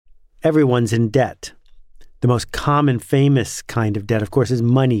Everyone's in debt. The most common, famous kind of debt, of course, is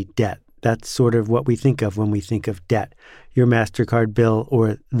money debt. That's sort of what we think of when we think of debt. Your MasterCard bill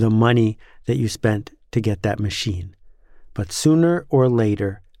or the money that you spent to get that machine. But sooner or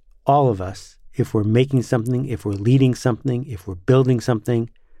later, all of us, if we're making something, if we're leading something, if we're building something,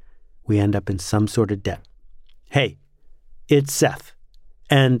 we end up in some sort of debt. Hey, it's Seth,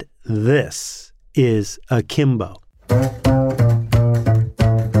 and this is Akimbo.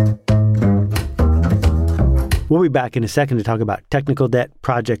 We'll be back in a second to talk about technical debt,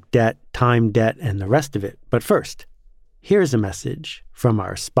 project debt, time debt, and the rest of it. But first, here's a message from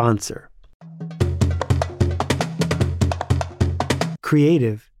our sponsor.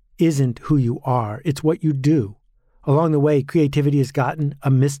 Creative isn't who you are, it's what you do. Along the way, creativity has gotten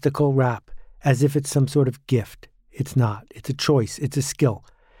a mystical rap, as if it's some sort of gift. It's not. It's a choice. It's a skill.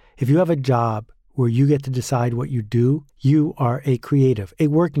 If you have a job where you get to decide what you do, you are a creative, a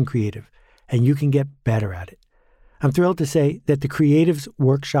working creative, and you can get better at it. I'm thrilled to say that the Creatives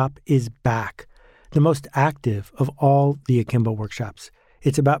Workshop is back, the most active of all the Akimbo workshops.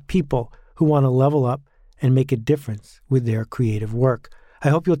 It's about people who want to level up and make a difference with their creative work. I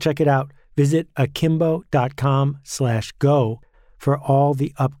hope you'll check it out. Visit akimbo.com/go for all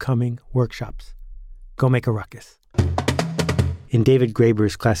the upcoming workshops. Go make a ruckus. In David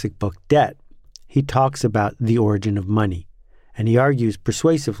Graeber's classic book, Debt, he talks about the origin of money, and he argues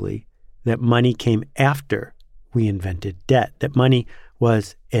persuasively that money came after we invented debt, that money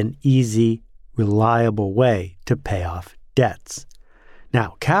was an easy, reliable way to pay off debts.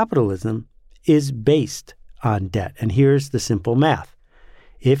 Now, capitalism is based on debt, and here's the simple math.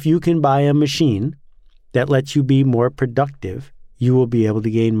 If you can buy a machine that lets you be more productive, you will be able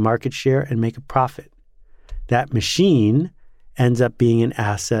to gain market share and make a profit. That machine ends up being an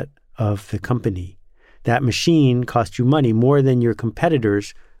asset of the company. That machine cost you money, more than your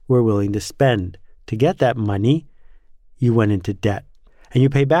competitors were willing to spend. To get that money, you went into debt. And you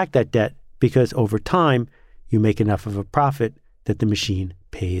pay back that debt because over time, you make enough of a profit that the machine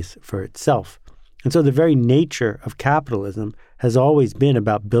pays for itself. And so the very nature of capitalism has always been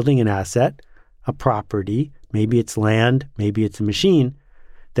about building an asset, a property, maybe it's land, maybe it's a machine,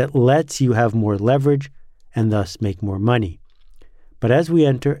 that lets you have more leverage and thus make more money. But as we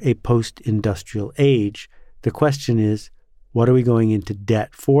enter a post-industrial age, the question is, what are we going into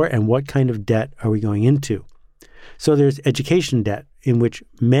debt for, and what kind of debt are we going into? So there's education debt, in which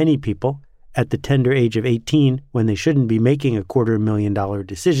many people at the tender age of 18, when they shouldn't be making a $250,000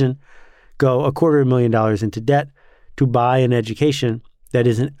 decision, go $250,000 into debt to buy an education that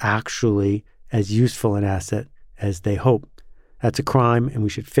isn't actually as useful an asset as they hope. That's a crime, and we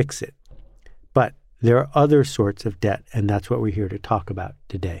should fix it. But there are other sorts of debt, and that's what we're here to talk about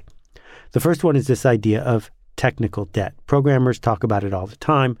today. The first one is this idea of technical debt. Programmers talk about it all the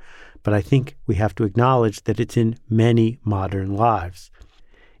time, but I think we have to acknowledge that it's in many modern lives.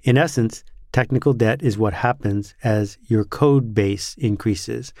 In essence, technical debt is what happens as your code base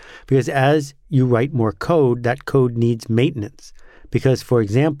increases. Because as you write more code, that code needs maintenance. Because, for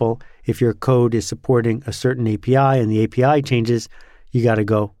example, if your code is supporting a certain API and the API changes, you got to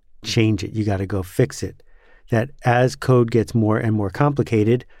go change it. You got to go fix it. That as code gets more and more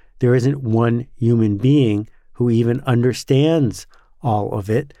complicated, there isn't one human being who even understands all of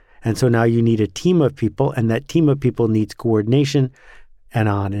it. And so now you need a team of people, and that team of people needs coordination, and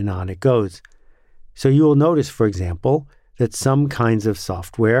on it goes. So you will notice, for example, that some kinds of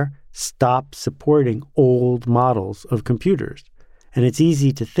software stop supporting old models of computers. And it's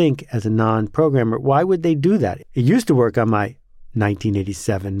easy to think as a non-programmer, why would they do that? It used to work on my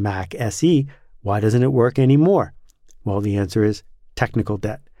 1987 Mac SE. Why doesn't it work anymore? Well, the answer is technical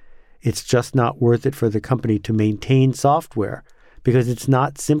debt. It's just not worth it for the company to maintain software because it's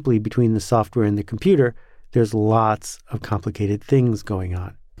not simply between the software and the computer. There's lots of complicated things going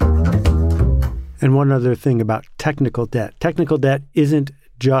on. And one other thing about technical debt. Technical debt isn't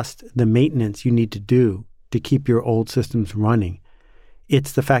just the maintenance you need to do to keep your old systems running.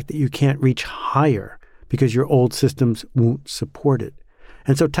 It's the fact that you can't reach higher because your old systems won't support it.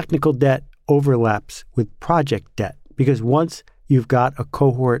 And so technical debt overlaps with project debt because once you've got a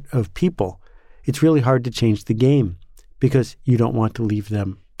cohort of people, it's really hard to change the game because you don't want to leave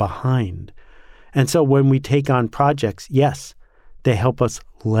them behind. And so when we take on projects, yes, they help us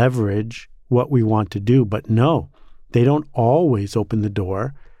leverage what we want to do, but no, they don't always open the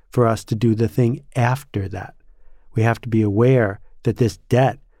door for us to do the thing after that. We have to be aware that this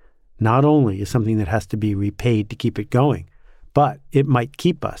debt not only is something that has to be repaid to keep it going, but it might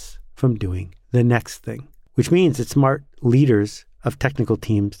keep us from doing the next thing, which means that smart leaders of technical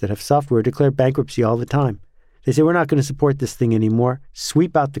teams that have software declare bankruptcy all the time. They say, we're not going to support this thing anymore.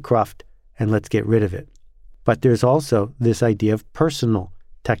 Sweep out the cruft and let's get rid of it. But there's also this idea of personal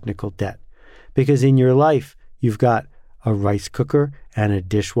technical debt. Because in your life, you've got a rice cooker and a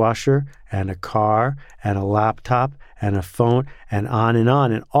dishwasher and a car and a laptop and a phone and on.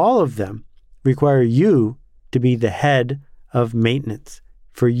 And all of them require you to be the head of maintenance,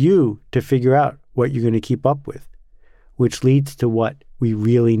 for you to figure out what you're going to keep up with, which leads to what we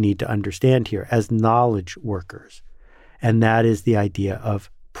really need to understand here as knowledge workers. And that is the idea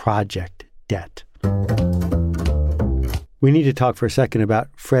of project debt. We need to talk for a second about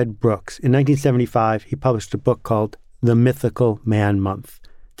Fred Brooks. In 1975, he published a book called The Mythical Man Month.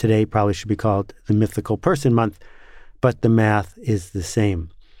 Today probably should be called The Mythical Person Month, but the math is the same.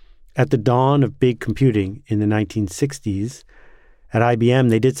 At the dawn of big computing in the 1960s, at IBM,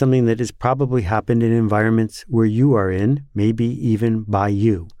 they did something that has probably happened in environments where you are in, maybe even by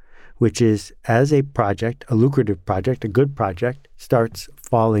you, which is as a project, a lucrative project, a good project, starts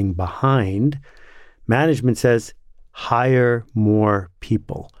falling behind, management says, hire more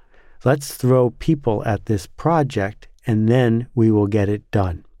people. Let's throw people at this project, and then we will get it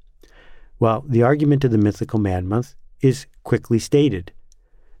done. Well, the argument of the Mythical Man Month is quickly stated.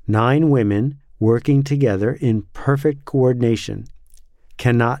 9 women working together in perfect coordination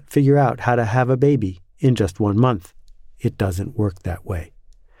cannot figure out how to have a baby in just 1 month. It doesn't work that way.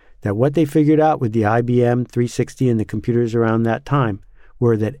 That what they figured out with the IBM 360 and the computers around that time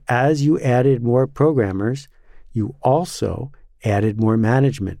were that as you added more programmers, you also added more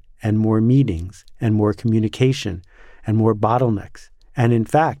management and more meetings and more communication and more bottlenecks. And in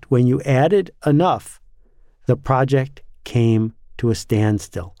fact, when you added enough, the project came to a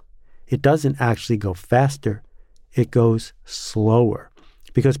standstill. It doesn't actually go faster. It goes slower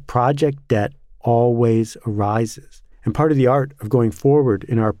because project debt always arises. And part of the art of going forward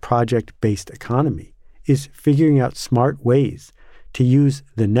in our project-based economy is figuring out smart ways to use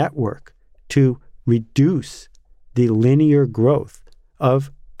the network to reduce the linear growth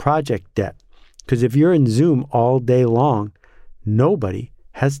of project debt. Because if you're in Zoom all day long, nobody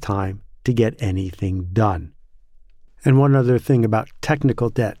has time to get anything done. And one other thing about technical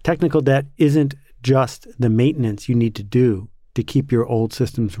debt. Technical debt isn't just the maintenance you need to do to keep your old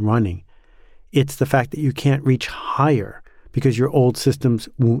systems running. It's the fact that you can't reach higher because your old systems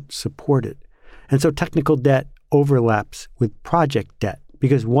won't support it. And so technical debt overlaps with project debt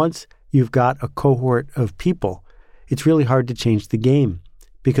because once you've got a cohort of people, it's really hard to change the game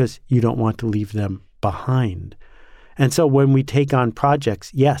because you don't want to leave them behind. And so when we take on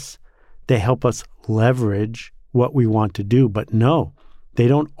projects, yes, they help us leverage what we want to do, but no, they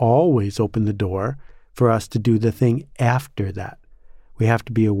don't always open the door for us to do the thing after that. We have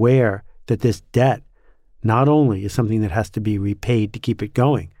to be aware that this debt not only is something that has to be repaid to keep it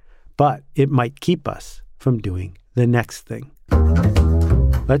going, but it might keep us from doing the next thing.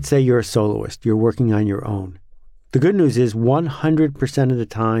 Let's say you're a soloist, you're working on your own. The good news is 100% of the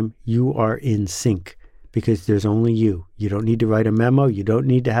time you are in sync because there's only you. You don't need to write a memo. You don't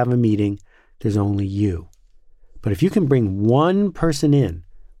need to have a meeting. There's only you. But if you can bring one person in,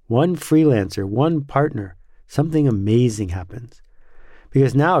 one freelancer, one partner, something amazing happens.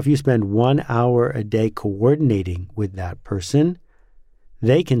 Because now if you spend 1 hour a day coordinating with that person,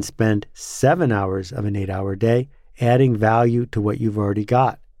 they can spend 7 hours of an 8-hour day adding value to what you've already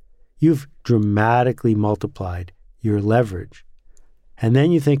got. You've dramatically multiplied your leverage. And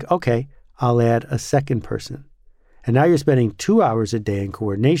then you think, okay, I'll add a second person. And now you're spending 2 hours a day in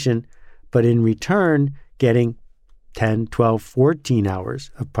coordination, but in return, getting 10, 12, 14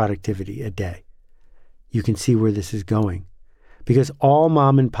 hours of productivity a day. You can see where this is going. Because all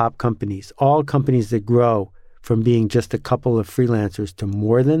mom and pop companies, all companies that grow from being just a couple of freelancers to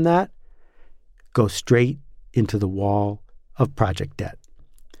more than that, go straight into the wall of project debt.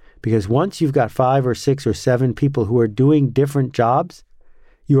 Because once you've got 5 or 6 or 7 people who are doing different jobs,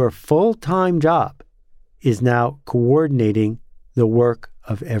 your full-time job is now coordinating the work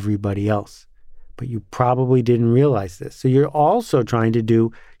of everybody else. But you probably didn't realize this. So you're also trying to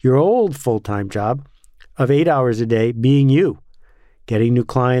do your old full-time job of 8 hours a day being you, getting new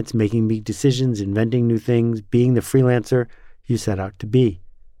clients, making big decisions, inventing new things, being the freelancer you set out to be.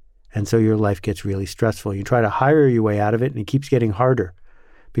 And so your life gets really stressful. You try to hire your way out of it, and it keeps getting harder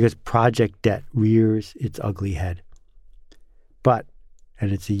because project debt rears its ugly head. But,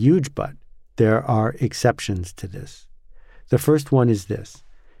 and it's a huge but, there are exceptions to this. The first one is this.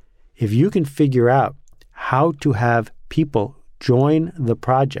 If you can figure out how to have people join the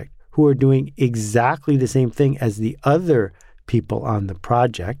project who are doing exactly the same thing as the other people on the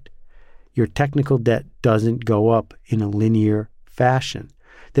project, your technical debt doesn't go up in a linear fashion.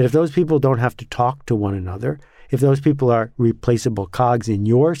 That if those people don't have to talk to one another If those people are replaceable cogs in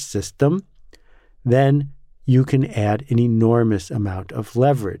your system, then you can add an enormous amount of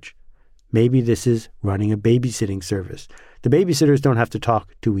leverage. Maybe this is running a babysitting service. The babysitters don't have to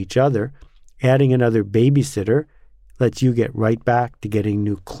talk to each other. Adding another babysitter lets you get right back to getting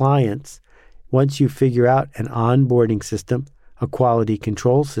new clients. Once you figure out an onboarding system, a quality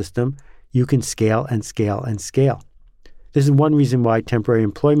control system, you can scale and scale and scale. This is one reason why temporary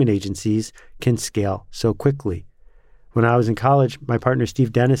employment agencies can scale so quickly. When I was in college, my partner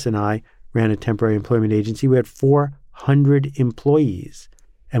Steve Dennis and I ran a temporary employment agency. We had 400 employees,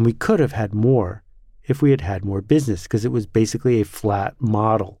 and we could have had more if we had had more business because it was basically a flat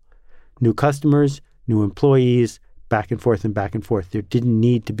model. New customers, new employees, back and forth and back and forth. There didn't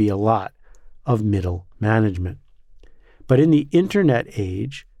need to be a lot of middle management. But in the internet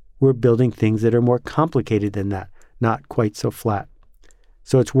age, we're building things that are more complicated than that, not quite so flat.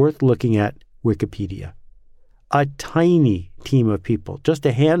 So it's worth looking at Wikipedia. A tiny team of people, just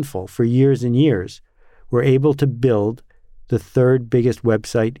a handful for years and years, were able to build the third biggest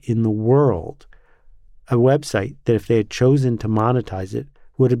website in the world, a website that if they had chosen to monetize it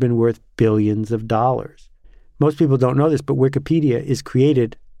would have been worth billions of dollars. Most people don't know this, but Wikipedia is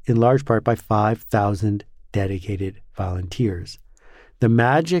created in large part by 5,000 dedicated volunteers. The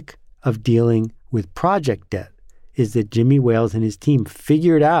magic of dealing with project debt is that Jimmy Wales and his team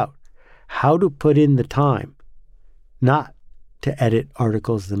figured out how to put in the time, not to edit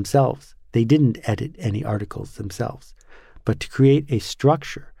articles themselves. They didn't edit any articles themselves, but to create a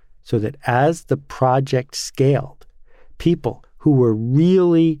structure so that as the project scaled, people who were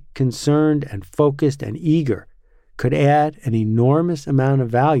really concerned and focused and eager could add an enormous amount of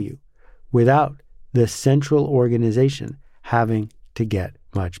value without the central organization having to get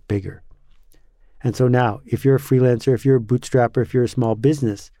much bigger. And so now, if you're a freelancer, if you're a bootstrapper, if you're a small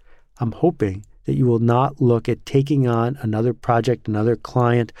business, I'm hoping that you will not look at taking on another project, another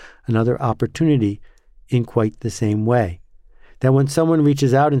client, another opportunity in quite the same way. That when someone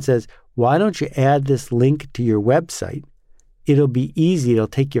reaches out and says, why don't you add this link to your website? It'll be easy. It'll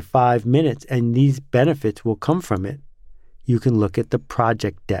take you 5 minutes and these benefits will come from it. You can look at the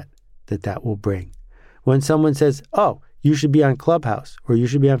project debt that will bring. When someone says, oh, you should be on Clubhouse, or you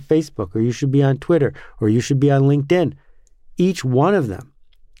should be on Facebook, or you should be on Twitter, or you should be on LinkedIn, each one of them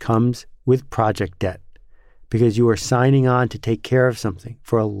comes with project debt because you are signing on to take care of something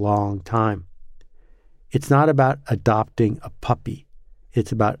for a long time. It's not about adopting a puppy.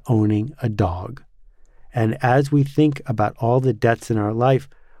 It's about owning a dog. And as we think about all the debts in our life,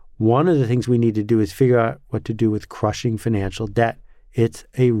 one of the things we need to do is figure out what to do with crushing financial debt. It's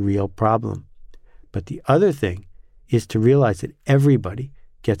a real problem. But the other thing is to realize that everybody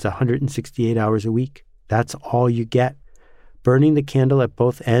gets 168 hours a week. That's all you get. Burning the candle at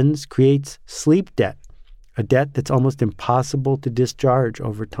both ends creates sleep debt, a debt that's almost impossible to discharge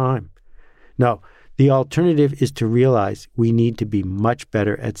over time. No, the alternative is to realize we need to be much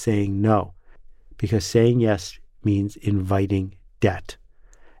better at saying no, because saying yes means inviting debt.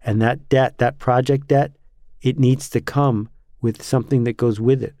 And that debt, that project debt, it needs to come with something that goes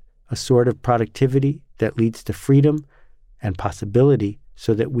with it, a sort of productivity that leads to freedom and possibility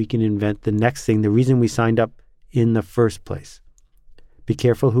so that we can invent the next thing, the reason we signed up in the first place. Be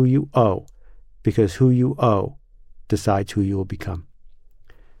careful who you owe, because who you owe decides who you will become.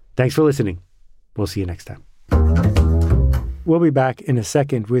 Thanks for listening. We'll see you next time. We'll be back in a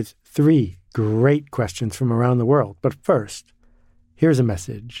second with 3 great questions from around the world. But first, here's a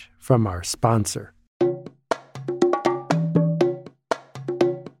message from our sponsor.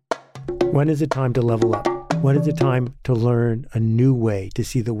 When is it time to level up? When is it time to learn a new way to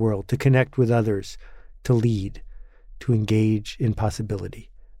see the world, to connect with others, to lead, to engage in possibility?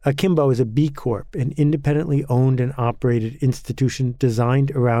 Akimbo is a B Corp, an independently owned and operated institution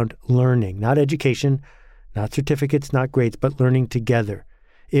designed around learning, not education, not certificates, not grades, but learning together.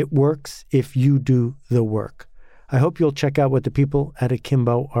 It works if you do the work. I hope you'll check out what the people at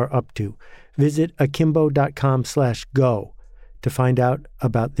Akimbo are up to. Visit akimbo.com/go to find out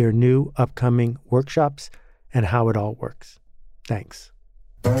about their new upcoming workshops and how it all works. Thanks.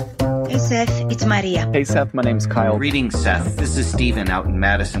 Hey, Seth, it's Maria. Hey, Seth, my name's Kyle. Greetings, Seth. This is Steven out in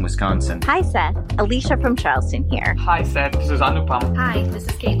Madison, Wisconsin. Hi, Seth. Alicia from Charleston here. Hi, Seth. This is Anupam. Hi, this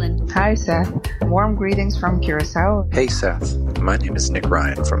is Caitlin. Hi, Seth. Warm greetings from Curacao. Hey, Seth. My name is Nick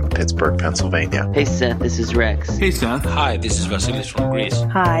Ryan from Pittsburgh, Pennsylvania. Hey, Seth. This is Rex. Hey, Seth. Hi, this is Vasilis from Greece.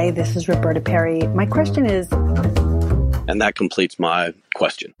 Hi, this is Roberta Perry. My question is... And that completes my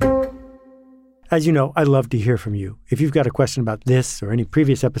question. As you know, I love to hear from you. If you've got a question about this or any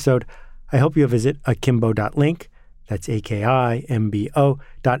previous episode, I hope you'll visit akimbo.link, that's akimbo.link,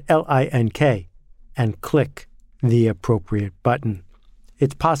 and click the appropriate button.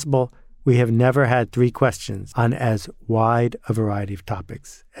 It's possible we have never had 3 questions on as wide a variety of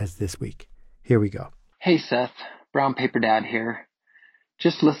topics as this week. Here we go. Hey Seth, Brown Paper Dad here.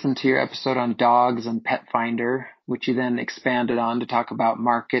 Just listened to your episode on dogs and Pet Finder, which you then expanded on to talk about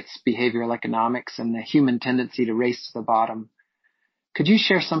markets, behavioral economics, and the human tendency to race to the bottom. Could you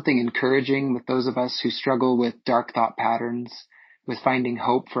share something encouraging with those of us who struggle with dark thought patterns, with finding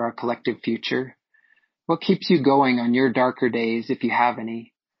hope for our collective future? What keeps you going on your darker days, if you have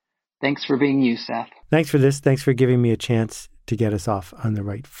any? Thanks for being you, Seth. Thanks for this. Thanks for giving me a chance to get us off on the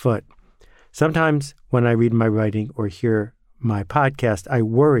right foot. Sometimes when I read my writing or hear my podcast, I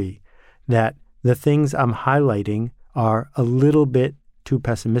worry that the things I'm highlighting are a little bit too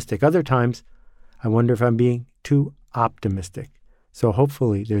pessimistic. Other times, I wonder if I'm being too optimistic. So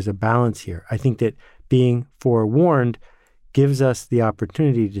hopefully there's a balance here. I think that being forewarned gives us the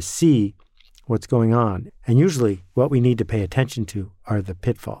opportunity to see what's going on. And usually what we need to pay attention to are the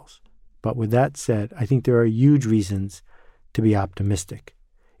pitfalls. But with that said, I think there are huge reasons to be optimistic.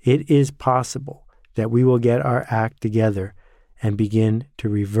 It is possible that we will get our act together and begin to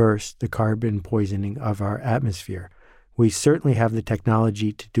reverse the carbon poisoning of our atmosphere. We certainly have the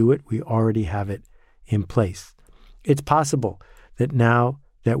technology to do it. We already have it in place. It's possible that now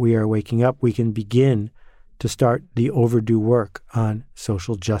that we are waking up, we can begin to start the overdue work on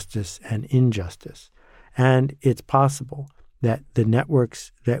social justice and injustice. And it's possible that the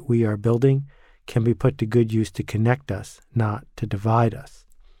networks that we are building can be put to good use to connect us, not to divide us.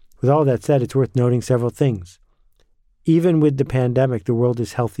 With all that said, it's worth noting several things. Even with the pandemic, the world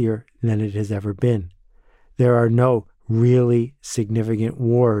is healthier than it has ever been. There are no really significant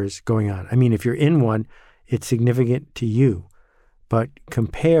wars going on. I mean, if you're in one, it's significant to you. But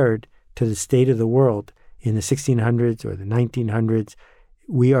compared to the state of the world in the 1600s or the 1900s,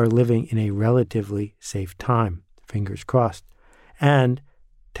 we are living in a relatively safe time, fingers crossed. And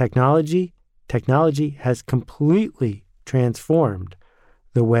technology has completely transformed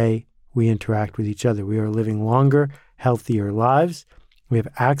the way we interact with each other. We are living longer, healthier lives. We have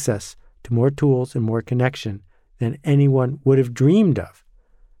access to more tools and more connection than anyone would have dreamed of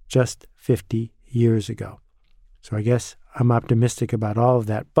just 50 years ago. So I guess I'm optimistic about all of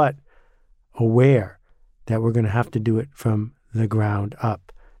that, but aware that we're going to have to do it from the ground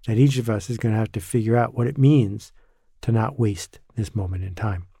up, that each of us is going to have to figure out what it means to not waste this moment in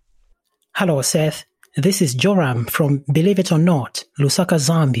time. Hello, Seth. This is Joram from, believe it or not, Lusaka,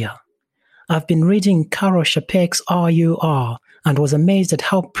 Zambia. I've been reading Karol Čapek's RUR and was amazed at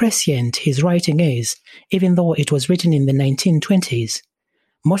how prescient his writing is, even though it was written in the 1920s.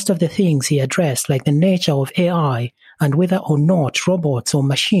 Most of the things he addressed, like the nature of AI and whether or not robots or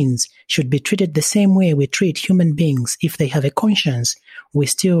machines should be treated the same way we treat human beings if they have a conscience, we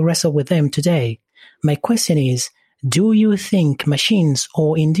still wrestle with them today. My question is, do you think machines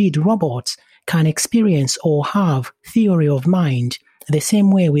or indeed robots can experience or have theory of mind the same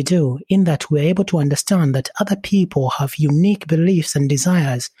way we do, in that we're able to understand that other people have unique beliefs and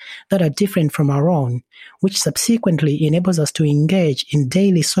desires that are different from our own, which subsequently enables us to engage in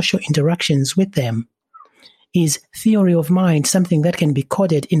daily social interactions with them? Is theory of mind something that can be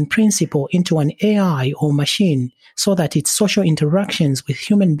coded in principle into an AI or machine so that its social interactions with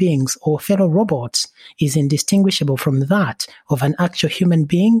human beings or fellow robots is indistinguishable from that of an actual human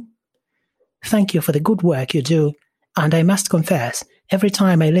being? Thank you for the good work you do. And I must confess, every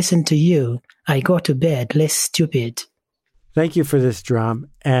time I listen to you, I go to bed less stupid. Thank you for this, Drum.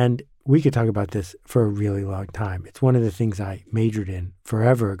 And we could talk about this for a really long time. It's one of the things I majored in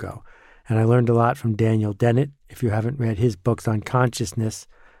forever ago. And I learned a lot from Daniel Dennett. If you haven't read his books on consciousness,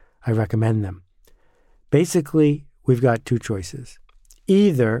 I recommend them. Basically, we've got 2 choices.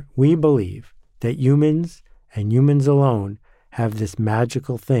 Either we believe that humans and humans alone have this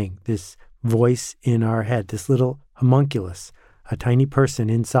magical thing, this voice in our head, this little homunculus, a tiny person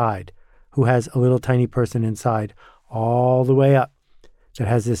inside who has a little tiny person inside all the way up that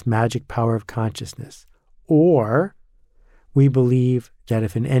has this magic power of consciousness. Or we believe that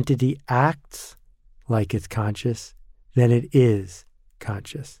if an entity acts like it's conscious, then it is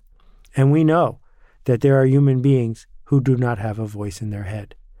conscious. And we know that there are human beings who do not have a voice in their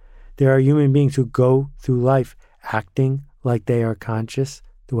head. There are human beings who go through life acting like they are conscious,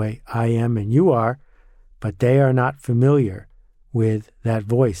 the way I am and you are, but they are not familiar with that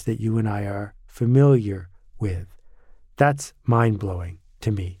voice that you and I are familiar with. That's mind-blowing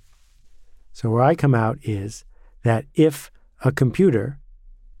to me. So where I come out is that if a computer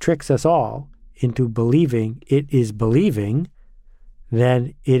tricks us all into believing it is believing,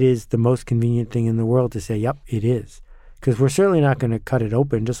 then it is the most convenient thing in the world to say, yep, it is. Because we're certainly not going to cut it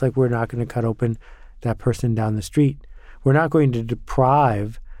open, just like we're not going to cut open that person down the street. We're not going to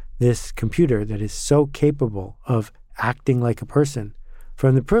deprive this computer that is so capable of acting like a person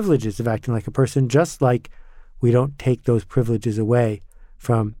from the privileges of acting like a person, just like we don't take those privileges away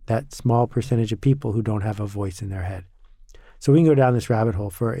from that small percentage of people who don't have a voice in their head. So we can go down this rabbit hole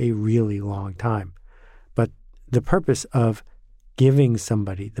for a really long time. But the purpose of giving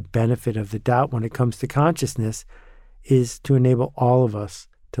somebody the benefit of the doubt when it comes to consciousness is to enable all of us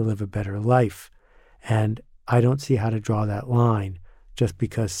to live a better life. And I don't see how to draw that line just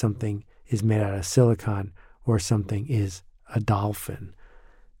because something is made out of silicon or something is a dolphin.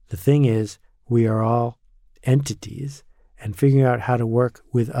 The thing is, we are all entities, and figuring out how to work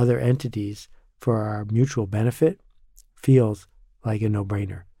with other entities for our mutual benefit feels like a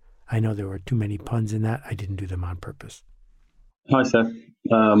no-brainer. I know there were too many puns in that. I didn't do them on purpose. Hi, Seth.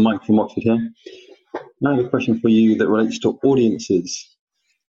 Mike from Oxford here. I have a question for you that relates to audiences.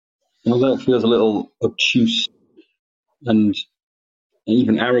 Although it feels a little obtuse and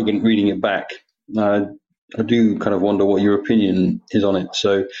even arrogant reading it back, I do kind of wonder what your opinion is on it.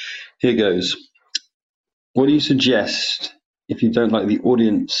 So here goes. What do you suggest if you don't like the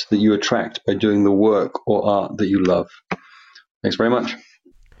audience that you attract by doing the work or art that you love? Thanks very much.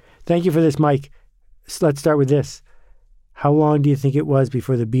 Thank you for this, Mike. So let's start with this. How long do you think it was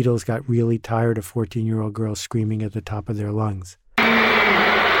before the Beatles got really tired of 14-year-old girls screaming at the top of their lungs?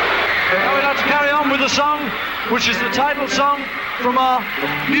 Now we'd like to carry on with the song, which is the title song from our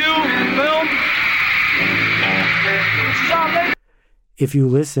new film. If you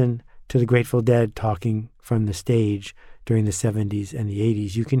listen to the Grateful Dead talking from the stage during the 70s and the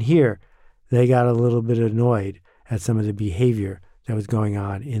 80s, you can hear they got a little bit annoyed at some of the behavior that was going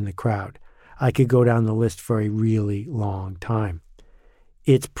on in the crowd. I could go down the list for a really long time.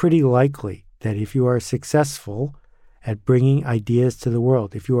 It's pretty likely that if you are successful at bringing ideas to the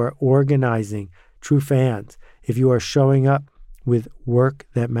world, if you are organizing true fans, if you are showing up with work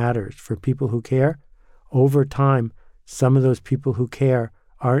that matters for people who care, over time, some of those people who care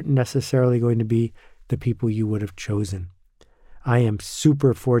aren't necessarily going to be the people you would have chosen. I am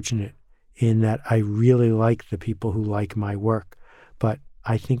super fortunate in that I really like the people who like my work, but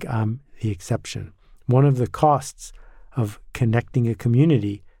I think I'm the exception. One of the costs of connecting a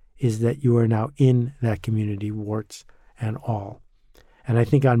community is that you are now in that community, warts and all. And I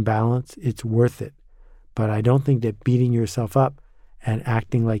think on balance, it's worth it. But I don't think that beating yourself up and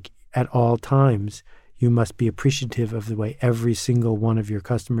acting like at all times you must be appreciative of the way every single one of your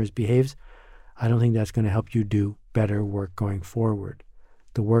customers behaves, I don't think that's going to help you do better work going forward.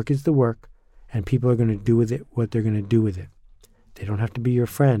 The work is the work, and people are going to do with it what they're going to do with it. They don't have to be your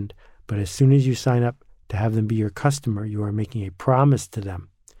friend, but as soon as you sign up to have them be your customer, you are making a promise to them.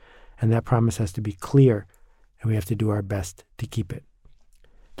 And that promise has to be clear, and we have to do our best to keep it.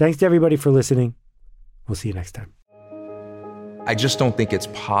 Thanks to everybody for listening. We'll see you next time. I just don't think it's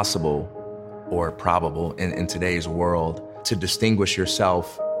possible or probable in today's world to distinguish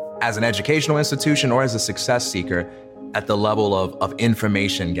yourself as an educational institution or as a success seeker at the level of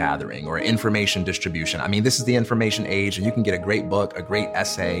information gathering or information distribution. I mean, this is the information age, and you can get a great book, a great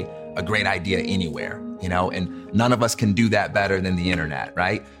essay, a great idea anywhere, and none of us can do that better than the internet,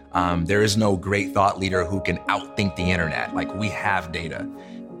 right? There is no great thought leader who can outthink the internet. Like, we have data.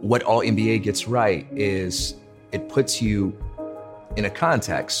 What Alt MBA gets right is it puts you in a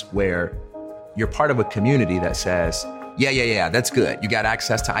context where you're part of a community that says, yeah, that's good. You got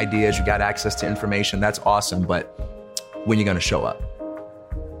access to ideas, you got access to information, that's awesome, but when are you gonna show up?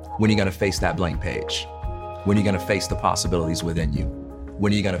 When are you gonna face that blank page? When are you gonna face the possibilities within you?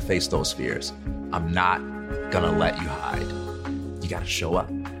 When are you gonna face those fears? I'm not gonna let you hide. You gotta show up.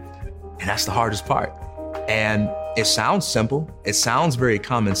 And that's the hardest part. And it sounds simple, it sounds very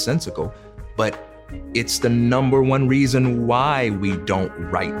commonsensical, but it's the number one reason why we don't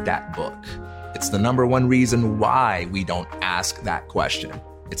write that book. It's the number one reason why we don't ask that question.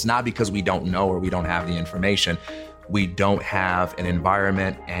 It's not because we don't know or we don't have the information. We don't have an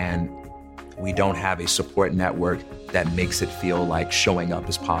environment and we don't have a support network that makes it feel like showing up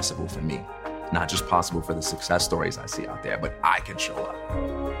is possible for me. Not just possible for the success stories I see out there, but I can show up.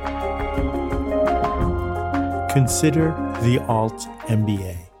 Consider the Alt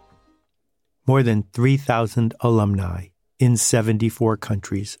MBA. More than 3,000 alumni in 74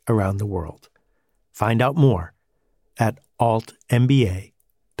 countries around the world. Find out more at altmba.com.